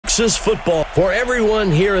Texas football. For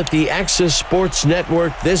everyone here at the Access Sports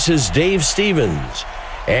Network, this is Dave Stevens,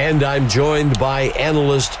 and I'm joined by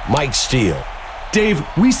analyst Mike Steele. Dave,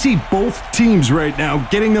 we see both teams right now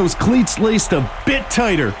getting those cleats laced a bit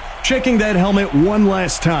tighter, checking that helmet one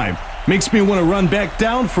last time. Makes me want to run back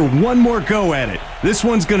down for one more go at it. This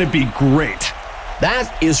one's going to be great.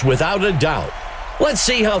 That is without a doubt. Let's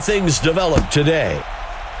see how things develop today.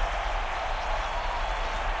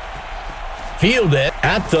 Fielded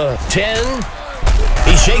at the 10.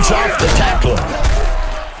 He shakes off the tackler.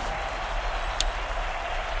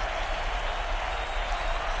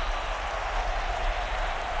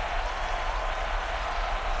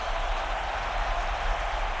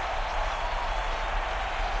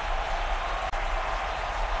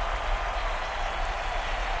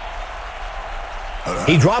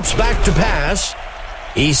 He drops back to pass.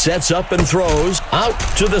 He sets up and throws out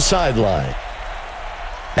to the sideline.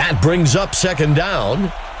 That brings up second down.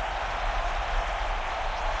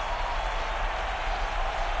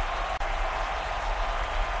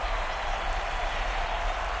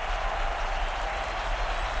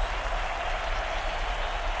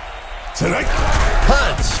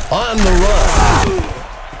 Punts on the run.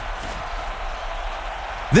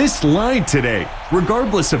 This line today,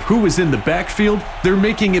 regardless of who is in the backfield, they're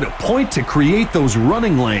making it a point to create those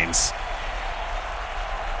running lanes.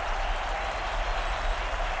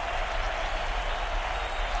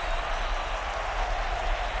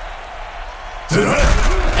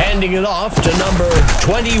 Handing it off to number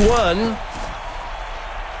 21.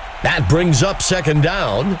 That brings up second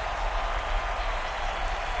down.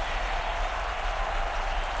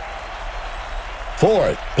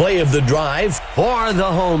 Fourth play of the drive for the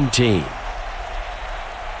home team.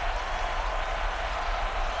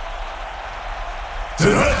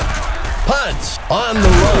 Punts on the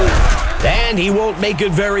run. And he won't make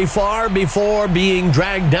it very far before being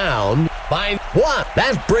dragged down by one.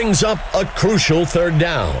 That brings up a crucial third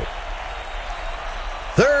down.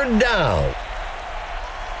 Third down.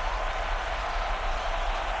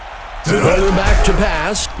 Quarterback to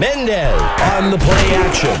pass. Mendez on the play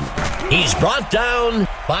action. He's brought down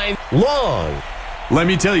by Long. Let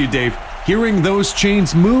me tell you, Dave, hearing those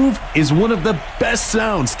chains move is one of the best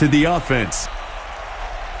sounds to the offense.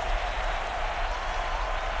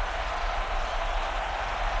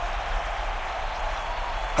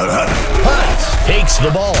 Hunt takes the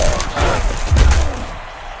ball.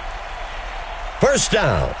 First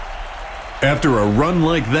down. After a run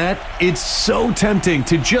like that, it's so tempting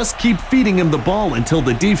to just keep feeding him the ball until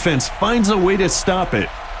the defense finds a way to stop it.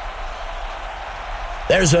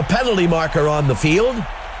 There's a penalty marker on the field.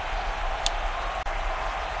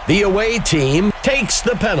 The away team takes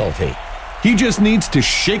the penalty. He just needs to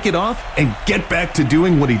shake it off and get back to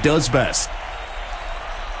doing what he does best.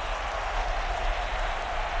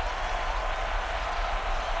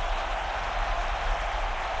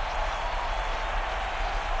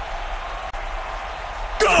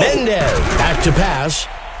 Mendez back to pass.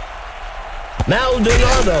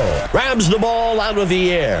 Maldonado grabs the ball out of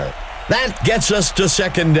the air. That gets us to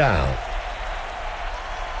second down.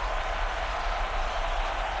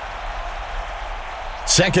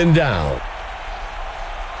 Second down.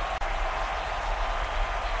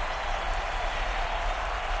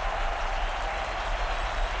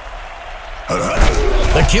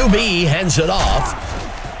 The QB hands it off.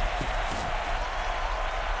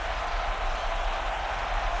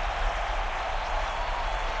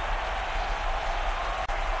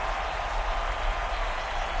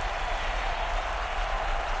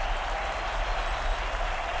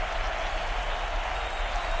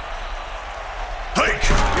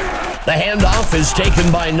 The handoff is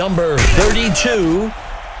taken by number 32.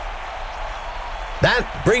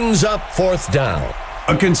 That brings up fourth down.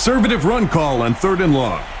 A conservative run call on third and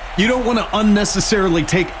long. You don't want to unnecessarily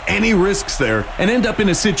take any risks there and end up in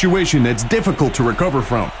a situation that's difficult to recover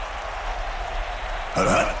from.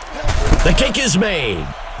 The kick is made.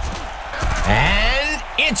 And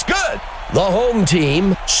it's good. The home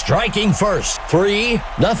team striking first.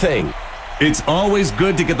 3-0. It's always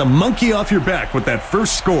good to get the monkey off your back with that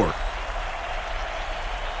first score.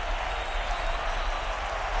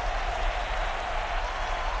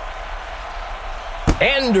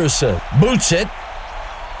 Anderson boots it.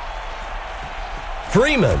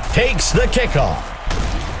 Freeman takes the kickoff.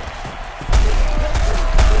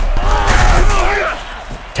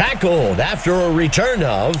 Tackled after a return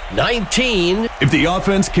of 19. If the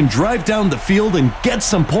offense can drive down the field and get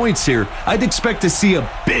some points here, I'd expect to see a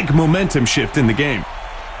big momentum shift in the game.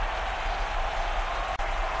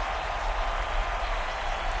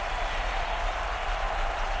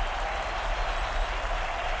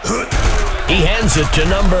 He hands it to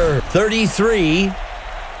number 33.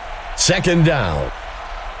 Second down.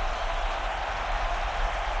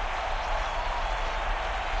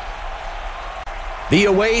 The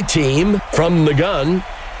away team from the gun.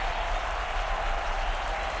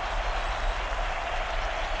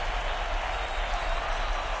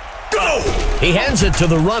 Go! He hands it to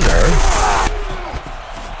the runner.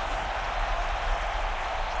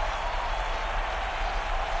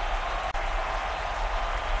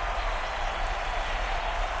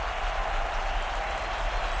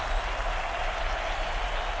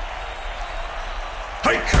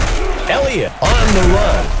 Elliott on the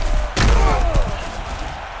run.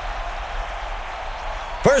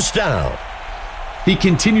 First down. He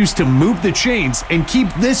continues to move the chains and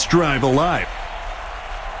keep this drive alive.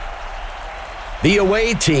 The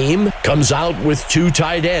away team comes out with two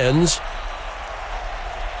tight ends.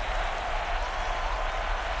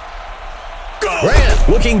 Grant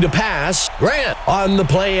looking to pass. Grant on the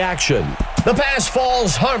play action. The pass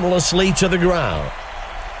falls harmlessly to the ground.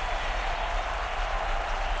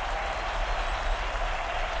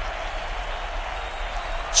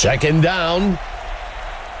 Second down.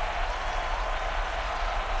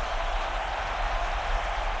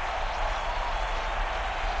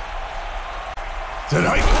 He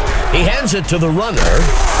hands it to the runner.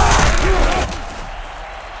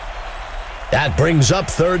 That brings up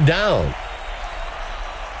third down.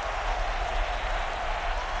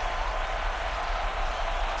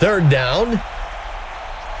 Third down.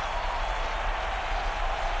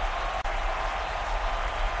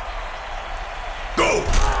 Go!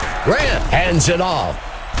 Grant hands it off.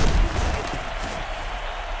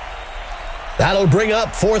 That'll bring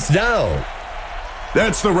up fourth down.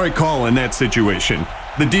 That's the right call in that situation.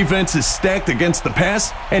 The defense is stacked against the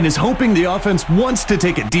pass and is hoping the offense wants to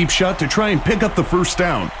take a deep shot to try and pick up the first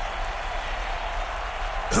down.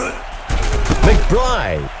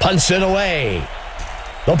 McBride punts it away.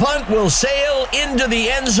 The punt will sail into the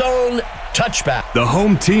end zone. Touchback. The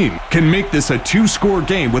home team can make this a two-score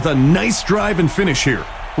game with a nice drive and finish here.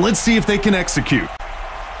 Let's see if they can execute.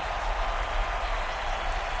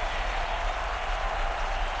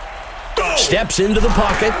 Steps into the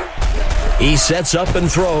pocket. He sets up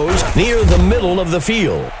and throws near the middle of the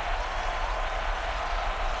field.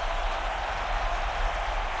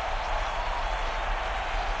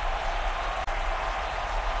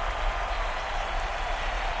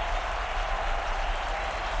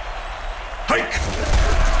 Hike!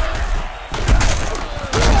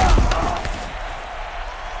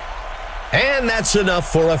 And that's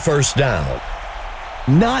enough for a first down.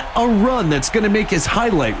 Not a run that's going to make his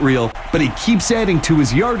highlight reel, but he keeps adding to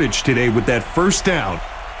his yardage today with that first down.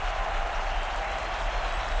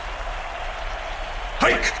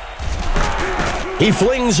 Hike! He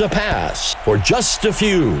flings a pass for just a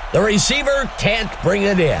few. The receiver can't bring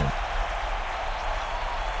it in.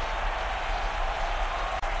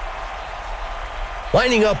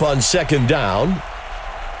 Lining up on second down.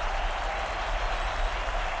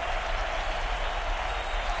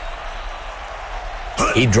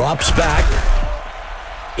 He drops back.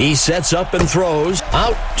 He sets up and throws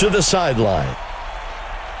out to the sideline.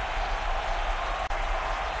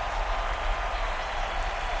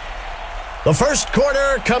 The first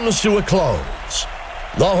quarter comes to a close.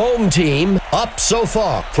 The home team up so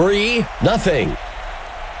far, 3-0.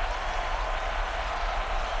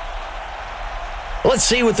 Let's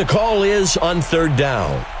see what the call is on third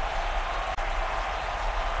down.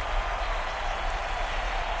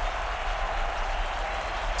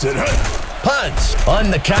 Punts on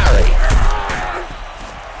the carry.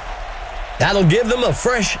 That'll give them a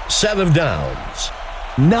fresh set of downs.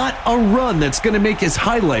 Not a run that's going to make his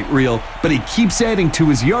highlight reel, but he keeps adding to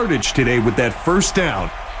his yardage today with that first down.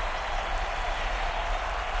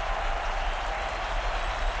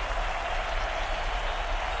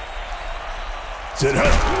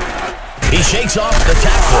 He shakes off the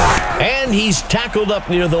tackle, and he's tackled up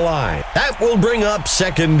near the line. That will bring up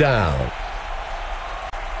second down.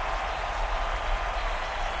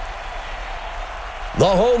 The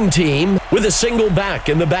home team with a single back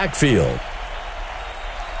in the backfield.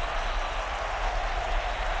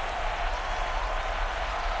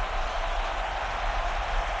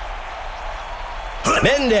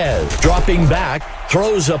 Mendez dropping back,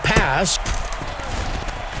 throws a pass.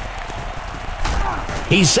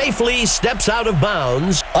 He safely steps out of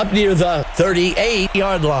bounds up near the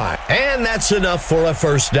 38-yard line. And that's enough for a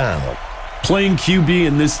first down. Playing QB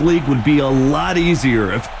in this league would be a lot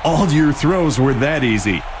easier if all your throws were that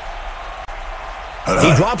easy.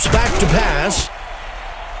 He drops back to pass.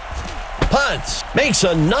 Punts. Makes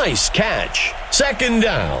a nice catch. Second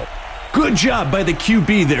down. Good job by the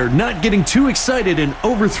QB there, not getting too excited and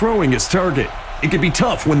overthrowing his target. It can be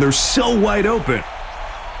tough when they're so wide open.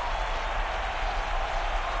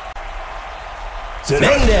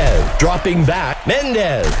 Mendez dropping back.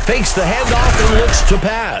 Mendez fakes the handoff and looks to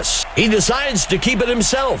pass. He decides to keep it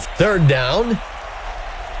himself. Third down.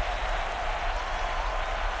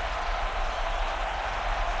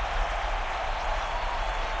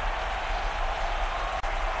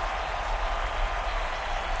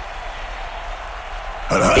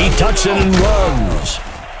 He tucks it and runs.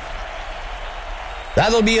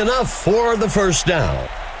 That'll be enough for the first down.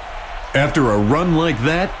 After a run like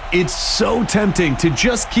that, it's so tempting to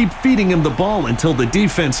just keep feeding him the ball until the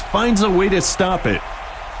defense finds a way to stop it.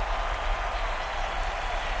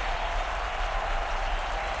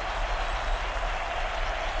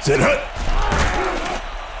 Sit hut.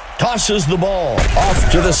 Tosses the ball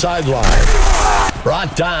off to the sideline.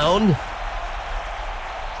 Brought down.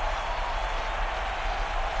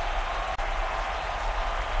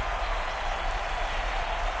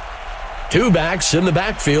 Two backs in the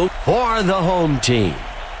backfield for the home team.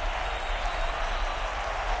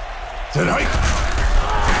 Sit hike.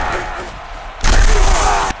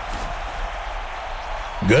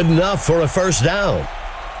 Good enough for a first down.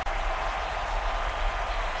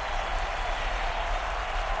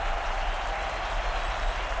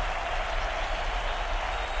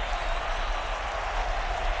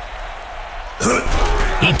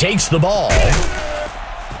 He takes the ball.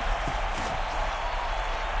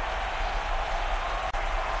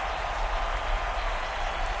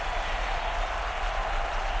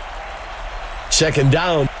 Second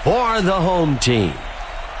down for the home team.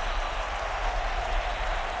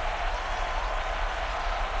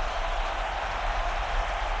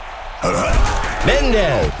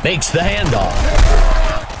 Mendez makes the handoff.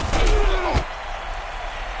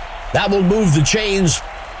 That will move the chains.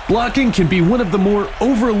 Blocking can be one of the more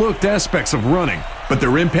overlooked aspects of running, but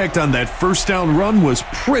their impact on that first down run was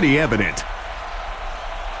pretty evident.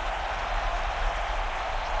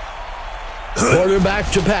 Quarterback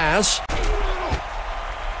to pass.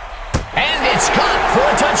 And it's caught for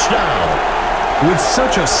a touchdown. With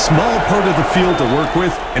such a small part of the field to work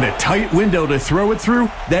with and a tight window to throw it through,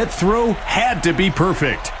 that throw had to be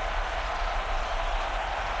perfect.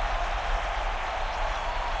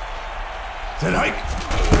 Sit hike.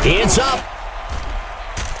 It's up.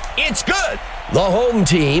 It's good. The home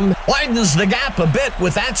team widens the gap a bit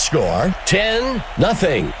with that score.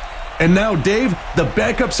 10-0. And now, Dave, the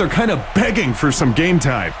backups are kind of begging for some game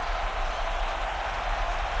time.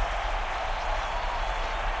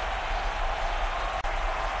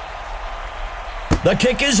 The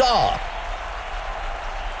kick is off.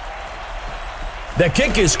 The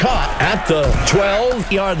kick is caught at the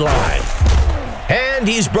 12-yard line. And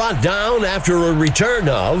he's brought down after a return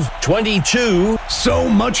of 22. So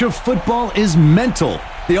much of football is mental.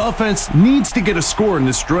 The offense needs to get a score in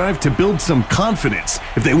this drive to build some confidence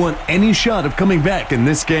if they want any shot of coming back in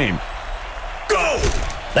this game. Go!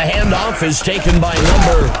 The handoff is taken by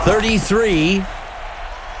number 33.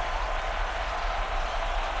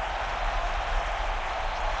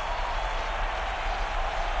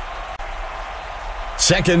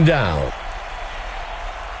 Second down.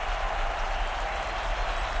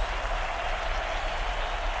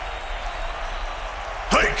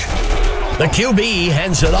 Hike! The QB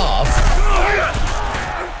hands it off.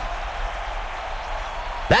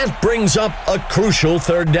 That brings up a crucial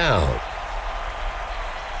third down.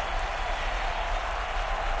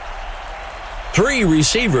 3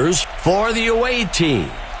 receivers for the away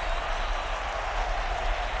team.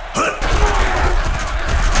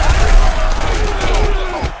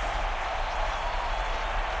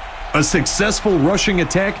 A successful rushing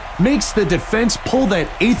attack makes the defense pull that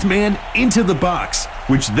 8th man into the box,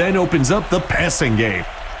 which then opens up the passing game.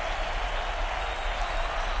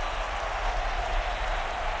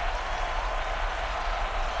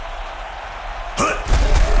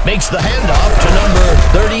 Makes the handoff to number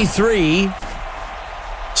 33.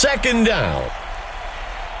 Second down.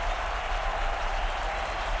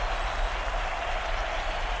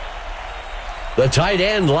 The tight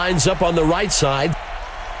end lines up on the right side.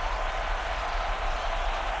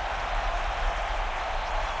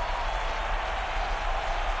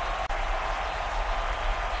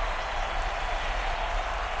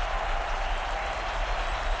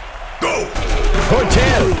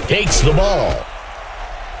 Takes the ball.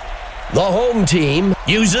 The home team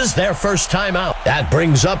uses their first timeout. That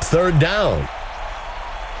brings up third down.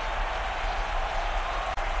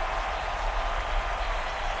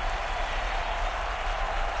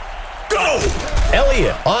 Go!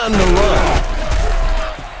 Elliott on the run.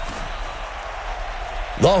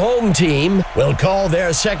 The home team will call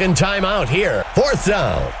their second timeout here. 4th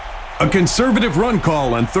down. A conservative run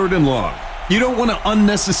call on 3rd and long. You don't want to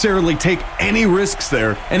unnecessarily take any risks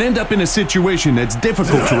there and end up in a situation that's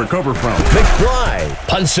difficult to recover from. McBride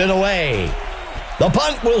punts it away. The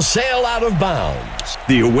punt will sail out of bounds.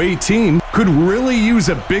 The away team could really use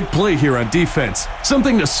a big play here on defense,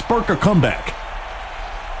 something to spark a comeback.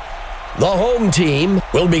 The home team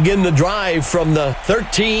will begin the drive from the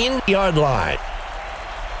 13-yard line.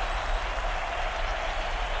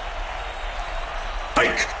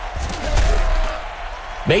 Hike.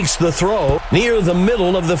 Makes the throw near the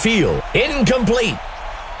middle of the field. Incomplete.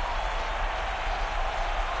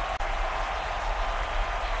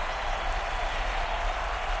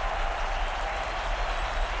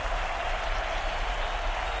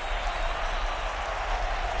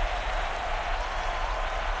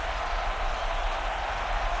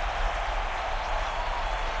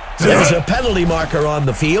 There's a penalty marker on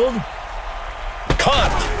the field.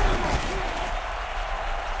 Caught.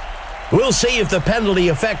 We'll see if the penalty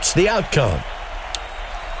affects the outcome.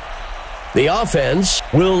 The offense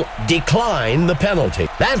will decline the penalty.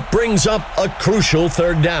 That brings up a crucial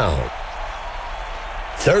 3rd down.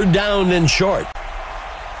 3rd down and short.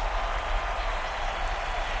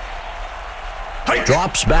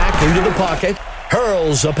 Drops back into the pocket.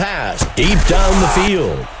 Hurls a pass deep down the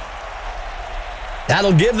field.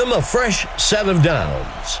 That'll give them a fresh set of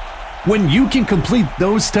downs. When you can complete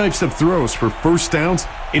those types of throws for 1st downs,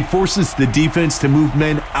 it forces the defense to move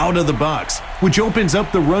men out of the box, which opens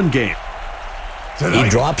up the run game. He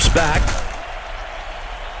drops back.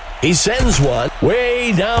 He sends one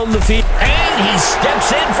way down the field, and he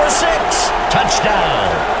steps in for 6.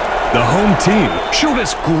 Touchdown. The home team showed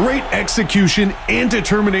us great execution and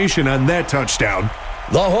determination on that touchdown.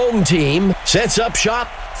 The home team sets up shop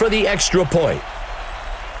for the extra point.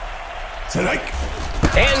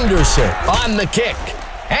 Anderson on the kick,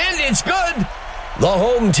 and it's good. The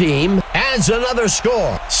home team adds another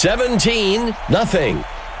score, 17-0.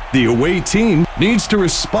 The away team needs to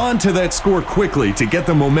respond to that score quickly to get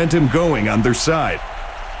the momentum going on their side.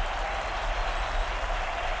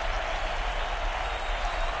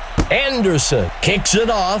 Anderson kicks it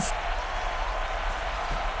off.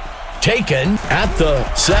 Taken at the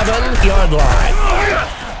 7-yard line.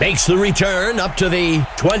 Makes the return up to the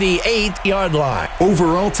 28-yard line.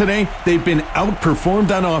 Overall today, they've been outperformed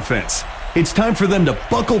on offense. It's time for them to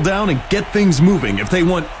buckle down and get things moving if they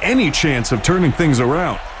want any chance of turning things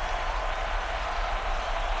around.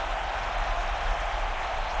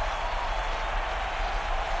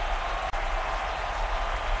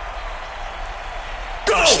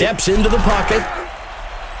 Steps into the pocket.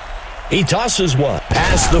 He tosses one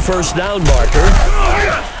past the 1st down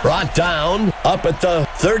marker. Brought down up at the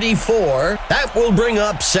 34. That will bring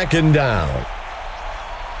up 2nd down.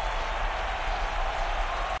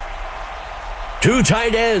 2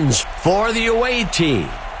 tight ends for the away team.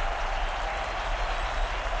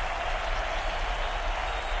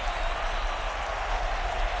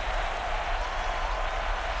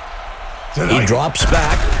 He drops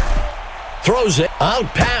back. Throws it out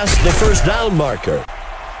past the 1st down marker.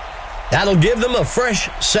 That'll give them a fresh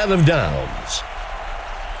set of downs.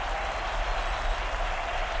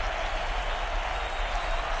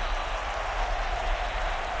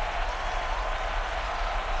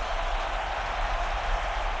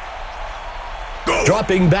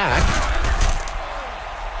 Dropping back.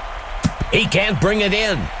 He can't bring it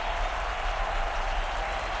in.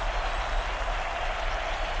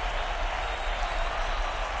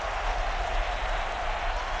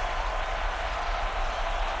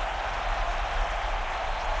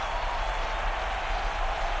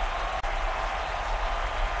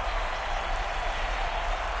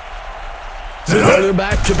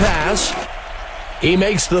 Quarterback to pass. He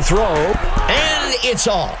makes the throw, and it's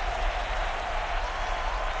off.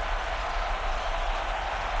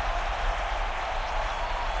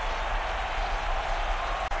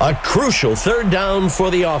 A crucial 3rd down for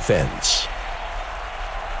the offense.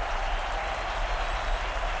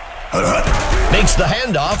 Makes the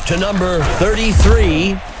handoff to number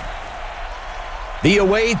 33. The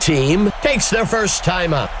away team takes their first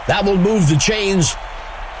timeout. That will move the chains.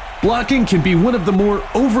 Blocking can be one of the more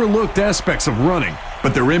overlooked aspects of running,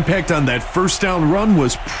 but their impact on that 1st down run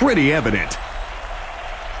was pretty evident.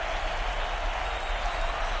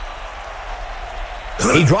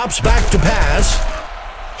 He drops back to pass.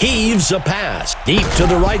 Heaves a pass deep to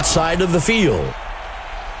the right side of the field.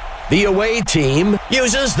 The away team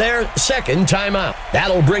uses their 2nd timeout.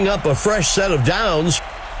 That'll bring up a fresh set of downs.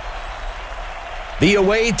 The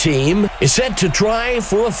away team is set to try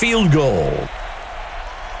for a field goal.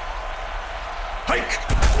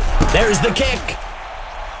 Hike. There's the kick.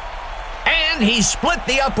 And he split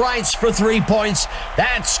the uprights for 3 points.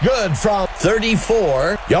 That's good from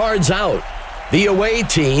 34 yards out. The away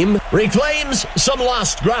team reclaims some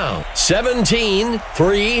lost ground.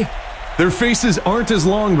 17-3. Their faces aren't as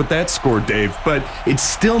long with that score, Dave, but it's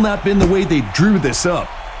still not been the way they drew this up.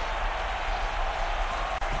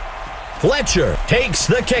 Fletcher takes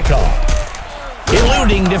the kickoff,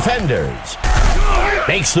 eluding defenders.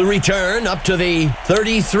 Makes the return up to the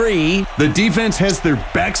 33. The defense has their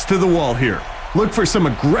backs to the wall here. Look for some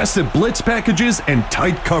aggressive blitz packages and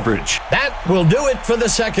tight coverage. That will do it for the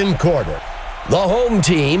second quarter. The home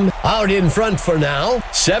team out in front for now,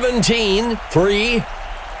 17-3.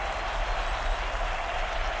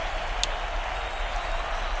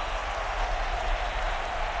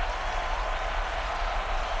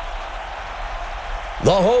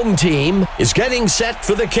 The home team is getting set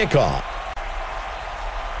for the kickoff.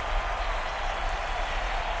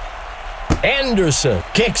 Anderson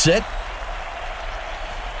kicks it.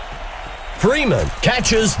 Freeman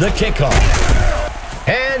catches the kickoff.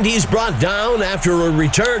 And he's brought down after a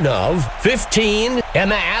return of 15.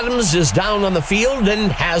 Emma Adams is down on the field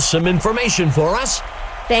and has some information for us.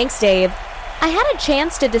 Thanks, Dave. I had a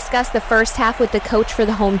chance to discuss the first half with the coach for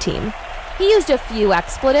the home team. He used a few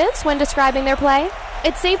expletives when describing their play.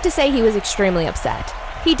 It's safe to say he was extremely upset.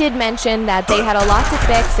 He did mention that they had a lot to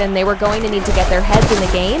fix and they were going to need to get their heads in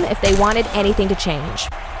the game if they wanted anything to change.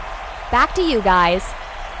 Back to you guys.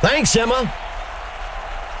 Thanks, Emma.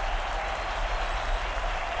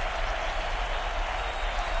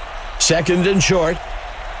 Second and short.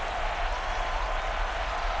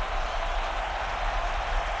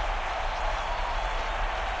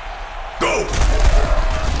 Go.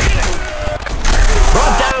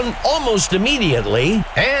 Brought down almost immediately,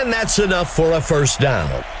 and that's enough for a first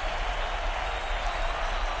down.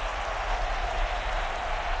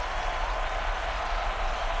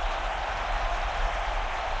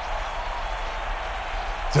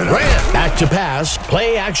 Grant back to pass,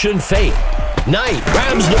 play action fake. Knight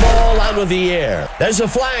grabs the ball out of the air. There's a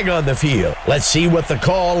flag on the field. Let's see what the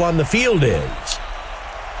call on the field is.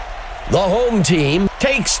 The home team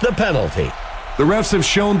takes the penalty. The refs have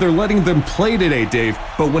shown they're letting them play today, Dave,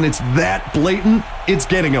 but when it's that blatant, it's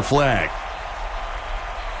getting a flag.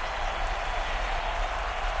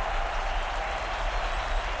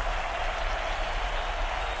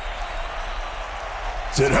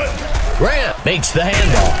 Sit hut. Grant makes the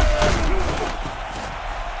handoff.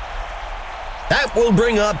 That will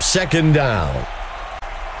bring up second down.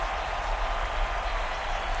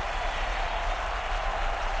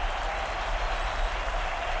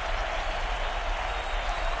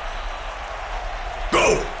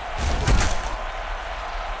 Go.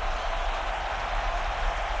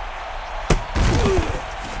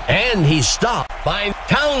 And he's stopped by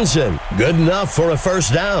Townsend. Good enough for a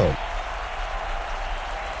first down.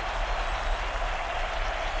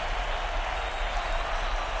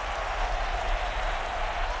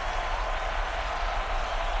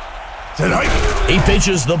 He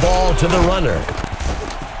pitches the ball to the runner.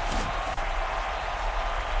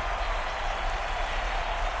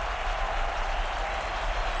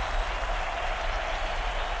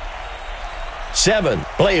 Seven,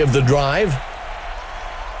 play of the drive.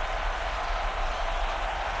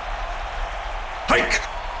 Hike.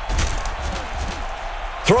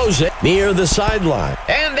 Throws it near the sideline.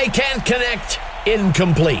 And they can't connect.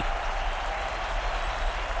 Incomplete.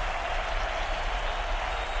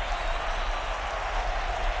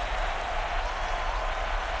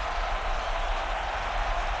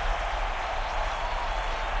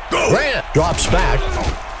 Grant drops back.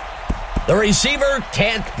 The receiver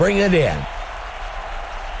can't bring it in.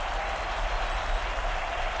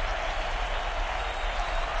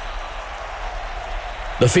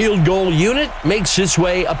 The field goal unit makes its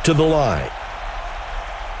way up to the line.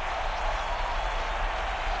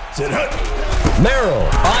 Sit hut. Merrill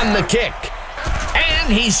on the kick.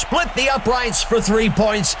 And he split the uprights for 3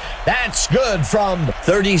 points. That's good from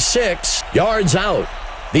 36 yards out.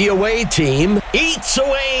 The away team eats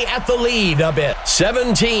away at the lead a bit.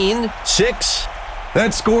 17-6.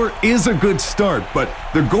 That score is a good start, but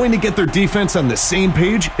they're going to get their defense on the same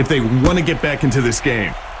page if they want to get back into this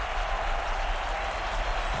game.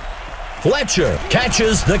 Fletcher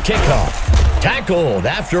catches the kickoff. Tackled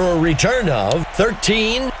after a return of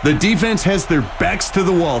 13. The defense has their backs to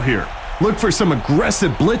the wall here. Look for some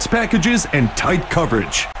aggressive blitz packages and tight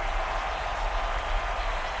coverage.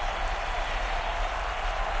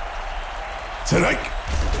 Tonight.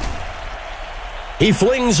 He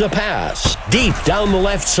flings a pass deep down the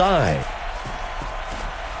left side.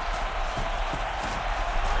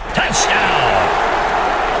 Touchdown!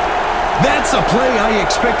 That's the play I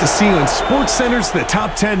expect to see on SportsCenter's The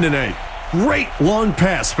Top 10 tonight. Great long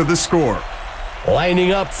pass for the score.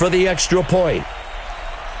 Lining up for the extra point.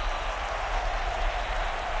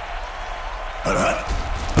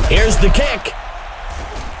 Here's the kick.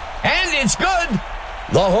 And it's good.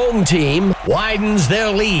 The home team widens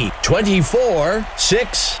their lead,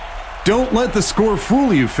 24-6. Don't let the score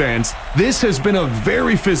fool you, fans. This has been a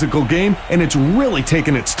very physical game, and it's really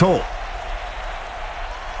taken its toll.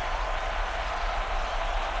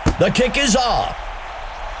 The kick is off.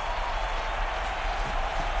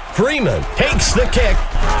 Freeman takes the kick,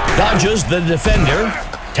 dodges the defender,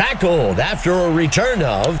 tackled after a return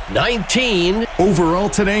of 19. Overall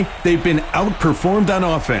today, they've been outperformed on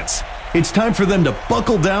offense. It's time for them to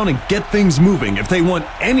buckle down and get things moving if they want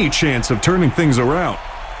any chance of turning things around.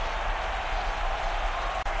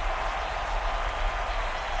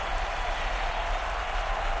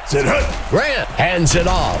 Sit hut. Grant hands it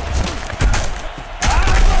off.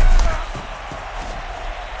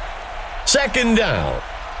 Second down.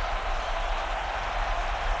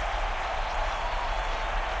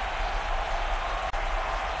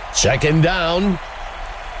 Second down.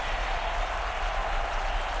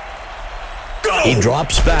 Go. He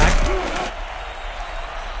drops back.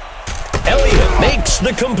 Elliott makes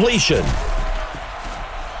the completion.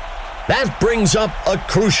 That brings up a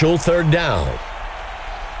crucial third down.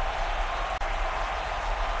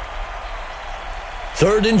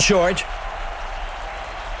 Third and short.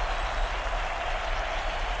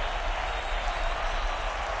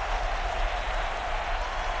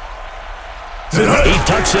 He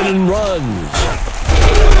tucks it and runs.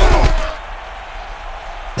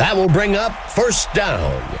 That will bring up first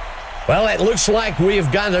down. Well, it looks like we've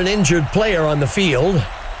got an injured player on the field.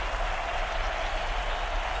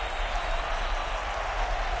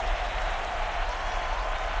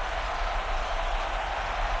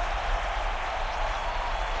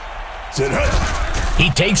 Sit hut. He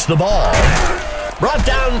takes the ball. Brought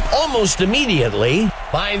down almost immediately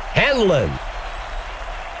by Hanlon.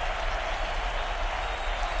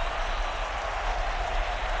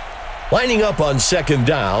 Lining up on second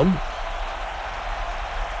down.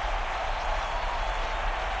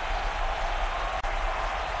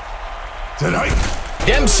 Tonight.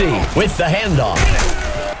 Dempsey with the handoff.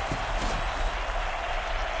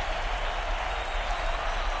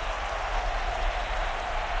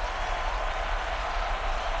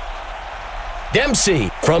 Dempsey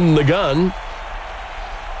from the gun.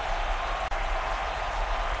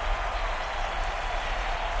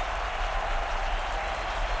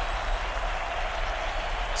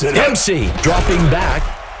 Dempsey dropping back.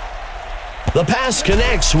 The pass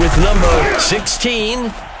connects with number 16.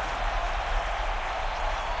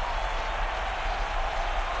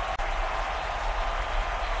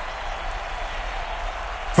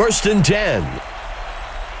 First and 10.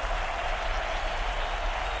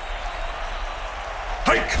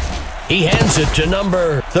 Hike. He hands it to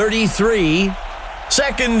number 33.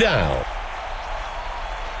 Second down.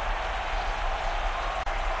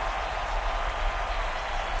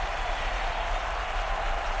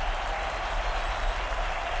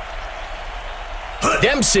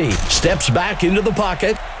 Dempsey steps back into the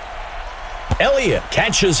pocket. Elliott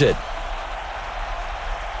catches it.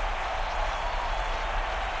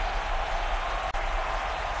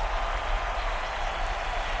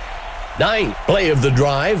 Ninth play of the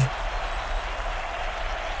drive.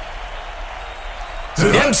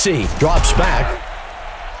 Dempsey drops back.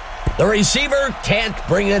 The receiver can't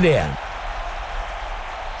bring it in.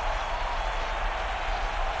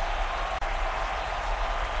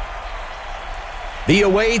 The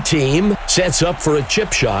away team sets up for a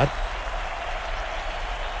chip shot.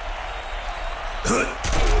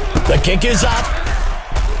 The kick is up.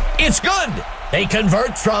 It's good. They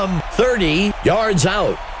convert from 30 yards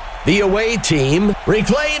out. The away team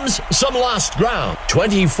reclaims some lost ground.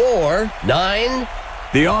 24-9.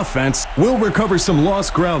 The offense will recover some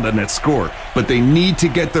lost ground on that score, but they need to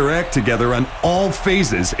get their act together on all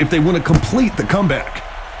phases if they want to complete the comeback.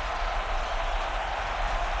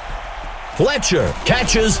 Fletcher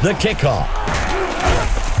catches the kickoff.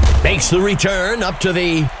 Makes the return up to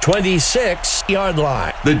the 26-yard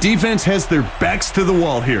line. The defense has their backs to the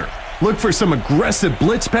wall here. Look for some aggressive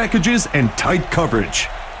blitz packages and tight coverage.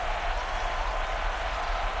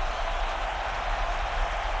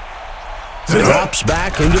 Drops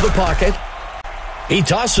back into the pocket. He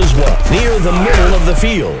tosses one near the middle of the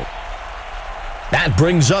field. That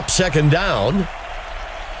brings up second down.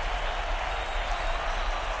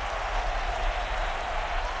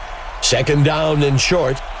 Second down and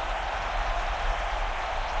short.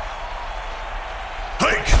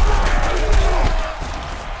 Hike.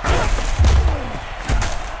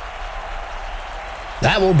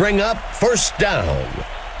 will bring up first down.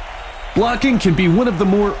 Blocking can be one of the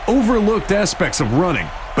more overlooked aspects of running,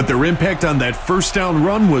 but their impact on that first down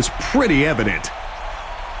run was pretty evident.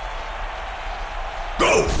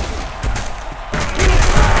 Go!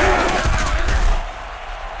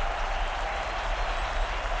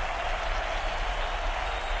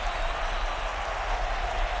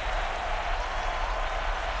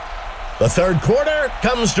 The third quarter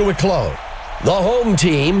comes to a close. The home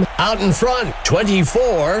team out in front,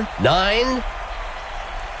 24-9.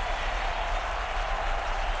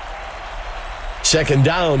 Second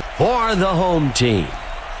down for the home team.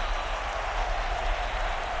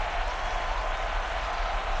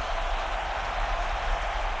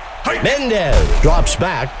 Mendez drops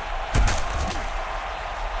back.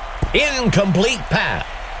 Incomplete pass.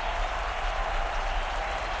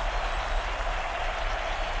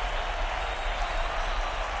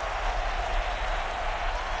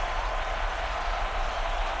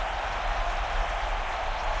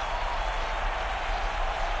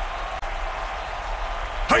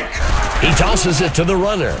 He tosses it to the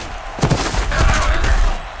runner.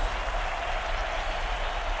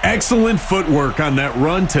 Excellent footwork on that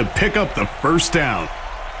run to pick up the first down.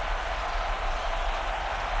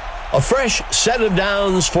 A fresh set of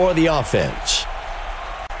downs for the offense.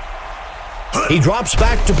 He drops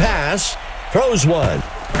back to pass, throws one.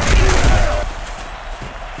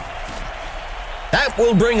 That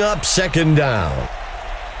will bring up second down.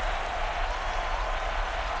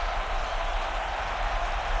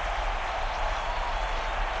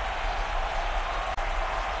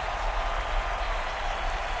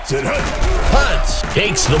 Hunts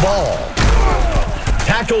takes the ball.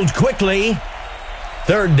 Tackled quickly.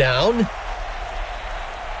 Third down.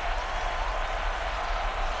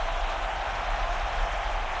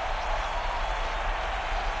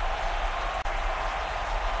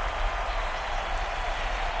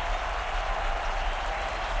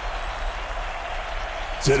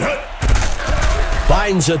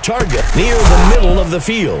 Finds a target near the middle of the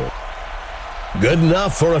field. Good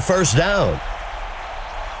enough for a first down.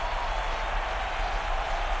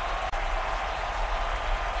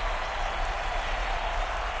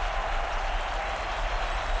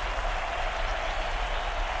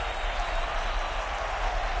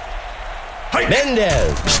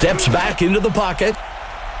 Mendez steps back into the pocket,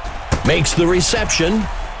 makes the reception.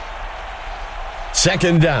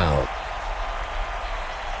 Second down.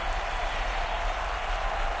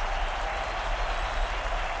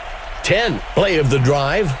 Play of the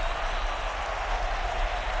drive.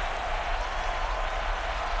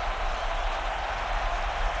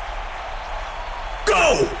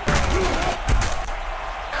 Go!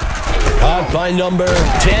 Caught by number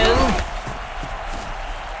 10.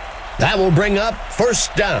 That will bring up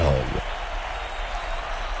first down.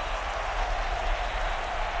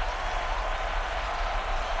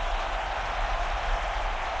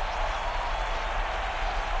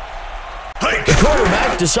 The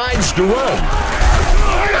quarterback decides to run.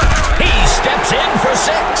 He steps in for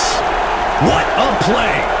 6. What a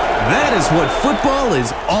play! That is what football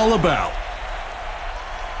is all about.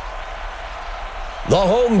 The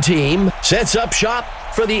home team sets up shop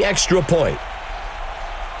for the extra point.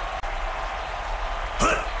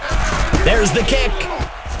 There's the kick.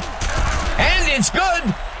 And it's good.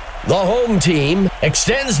 The home team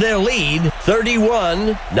extends their lead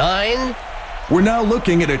 31-9. We're now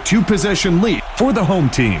looking at a 2-possession lead for the home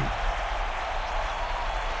team.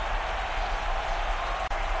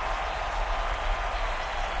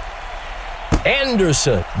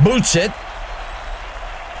 Anderson boots it.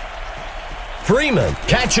 Freeman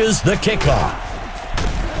catches the kickoff.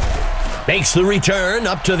 Makes the return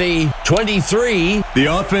up to the 23. The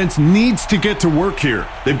offense needs to get to work here.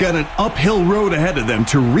 They've got an uphill road ahead of them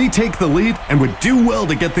to retake the lead and would do well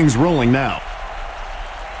to get things rolling now.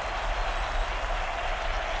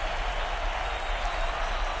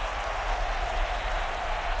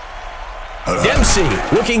 Dempsey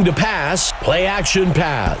looking to pass, play action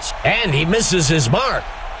pass, and he misses his mark.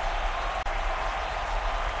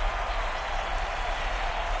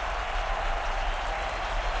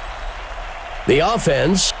 The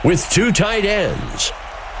offense with 2 tight ends.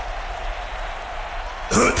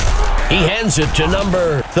 He hands it to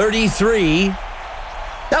number 33.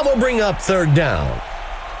 That will bring up third down.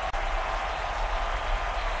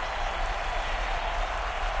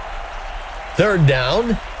 Third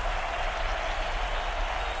down.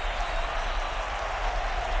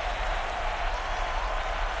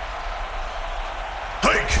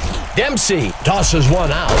 Dempsey tosses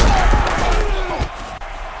one out.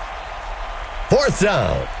 Fourth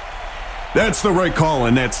down. That's the right call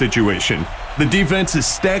in that situation. The defense is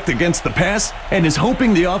stacked against the pass and is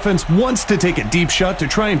hoping the offense wants to take a deep shot to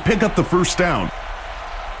try and pick up the first down.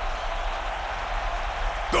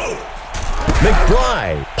 Go!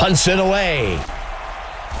 McBride punts it away.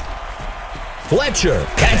 Fletcher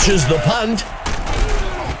catches the punt.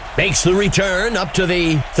 Makes the return up to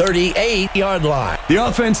the 38-yard line. The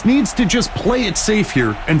offense needs to just play it safe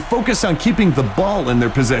here and focus on keeping the ball in their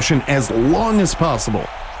possession as long as possible.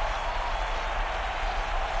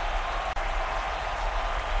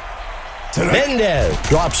 Mendez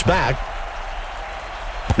drops back.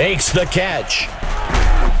 Makes the catch.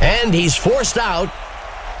 And he's forced out.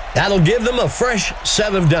 That'll give them a fresh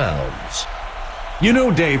set of downs. You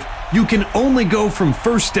know, Dave, you can only go from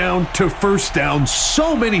first down to first down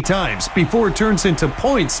so many times before it turns into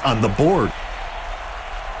points on the board.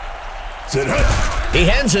 He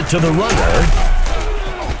hands it to the runner.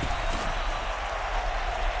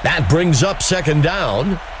 That brings up second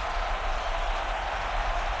down.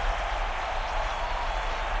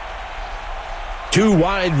 Two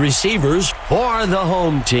wide receivers for the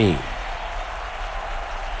home team.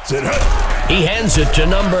 He hands it to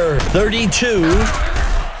number 32.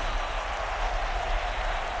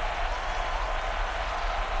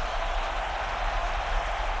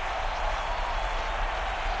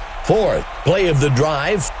 Fourth play of the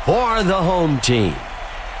drive for the home team.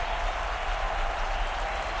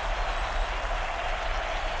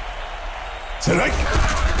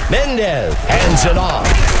 Mendez hands it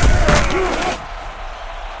off.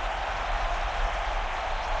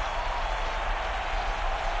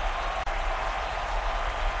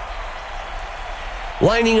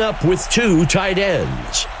 Lining up with two tight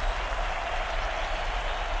ends.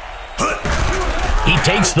 He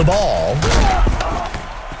takes the ball.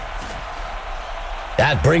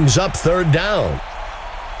 That brings up third down.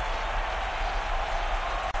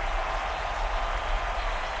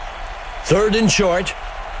 Third and short.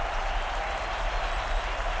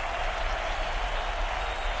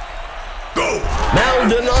 Go!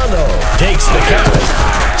 Maldonado takes the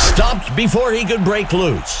count. Stopped before he could break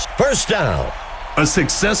loose. First down. A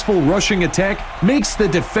successful rushing attack makes the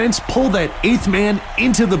defense pull that eighth man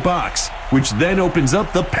into the box, which then opens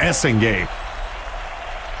up the passing game.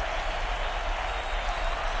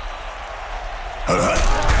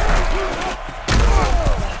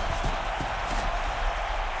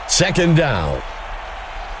 Second down.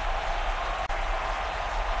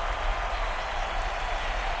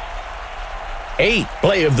 Eighth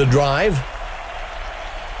play of the drive.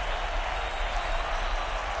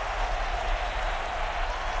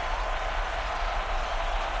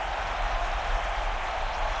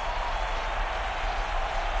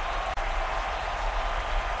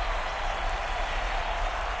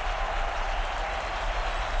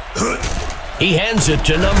 He hands it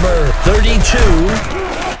to number 32.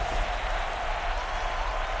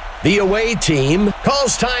 The away team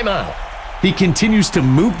calls timeout. He continues to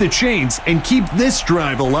move the chains and keep this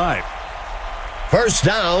drive alive. First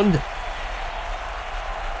down.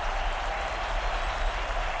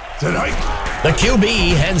 The QB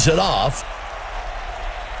hands it off.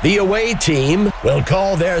 The away team will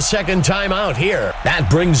call their second timeout here. That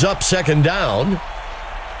brings up second down.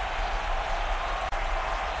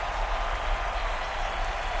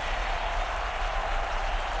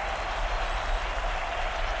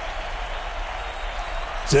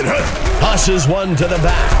 Tosses one to the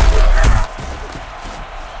back.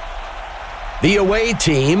 The away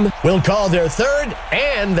team will call their third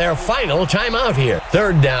and their final timeout here.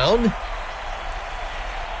 Third down.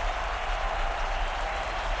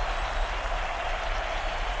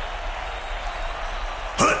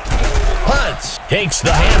 Hunts takes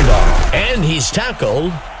the handoff, and he's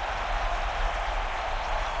tackled.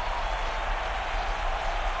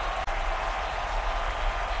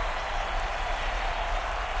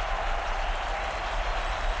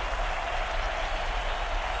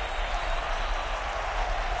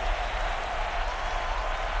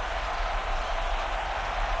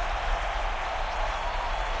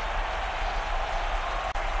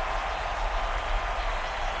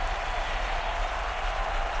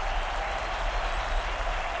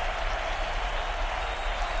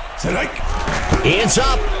 It's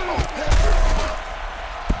up.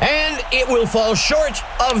 And it will fall short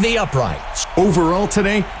of the uprights. Overall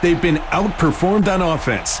today, they've been outperformed on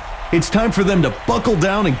offense. It's time for them to buckle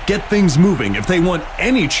down and get things moving if they want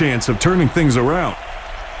any chance of turning things around.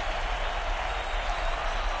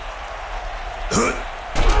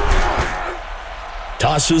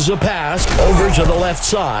 Tosses a pass over to the left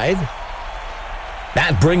side.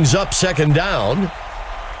 That brings up second down.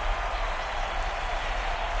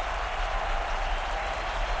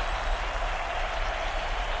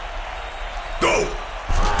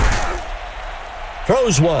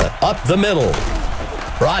 throws one up the middle.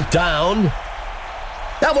 Brought down.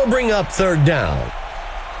 That will bring up third down.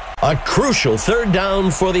 A crucial third down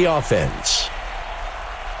for the offense.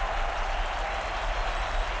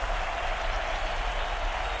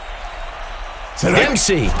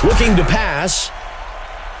 Dempsey looking to pass.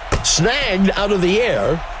 Snagged out of the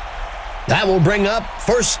air. That will bring up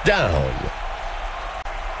first down.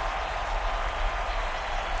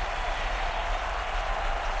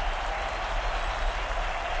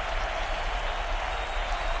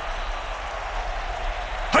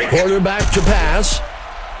 Quarterback to pass.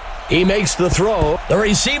 He makes the throw. The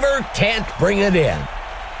receiver can't bring it in.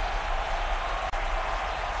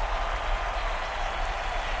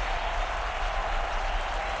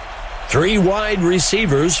 Three wide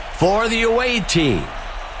receivers for the away team.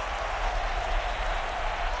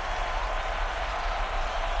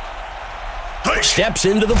 Steps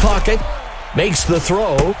into the pocket. Makes the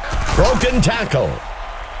throw. Broken tackle.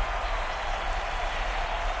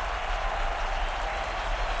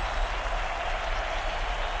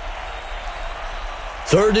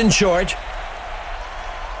 Third and short.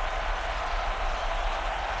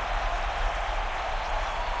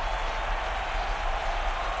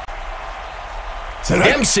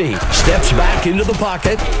 Dempsey steps back into the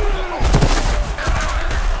pocket.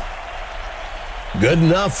 Good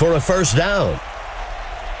enough for a first down.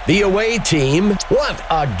 The away team. What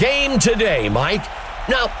a game today, Mike.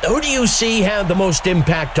 Now, who do you see had the most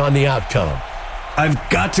impact on the outcome? I've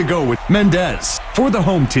got to go with Mendez for the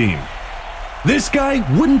home team. This guy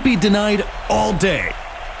wouldn't be denied all day.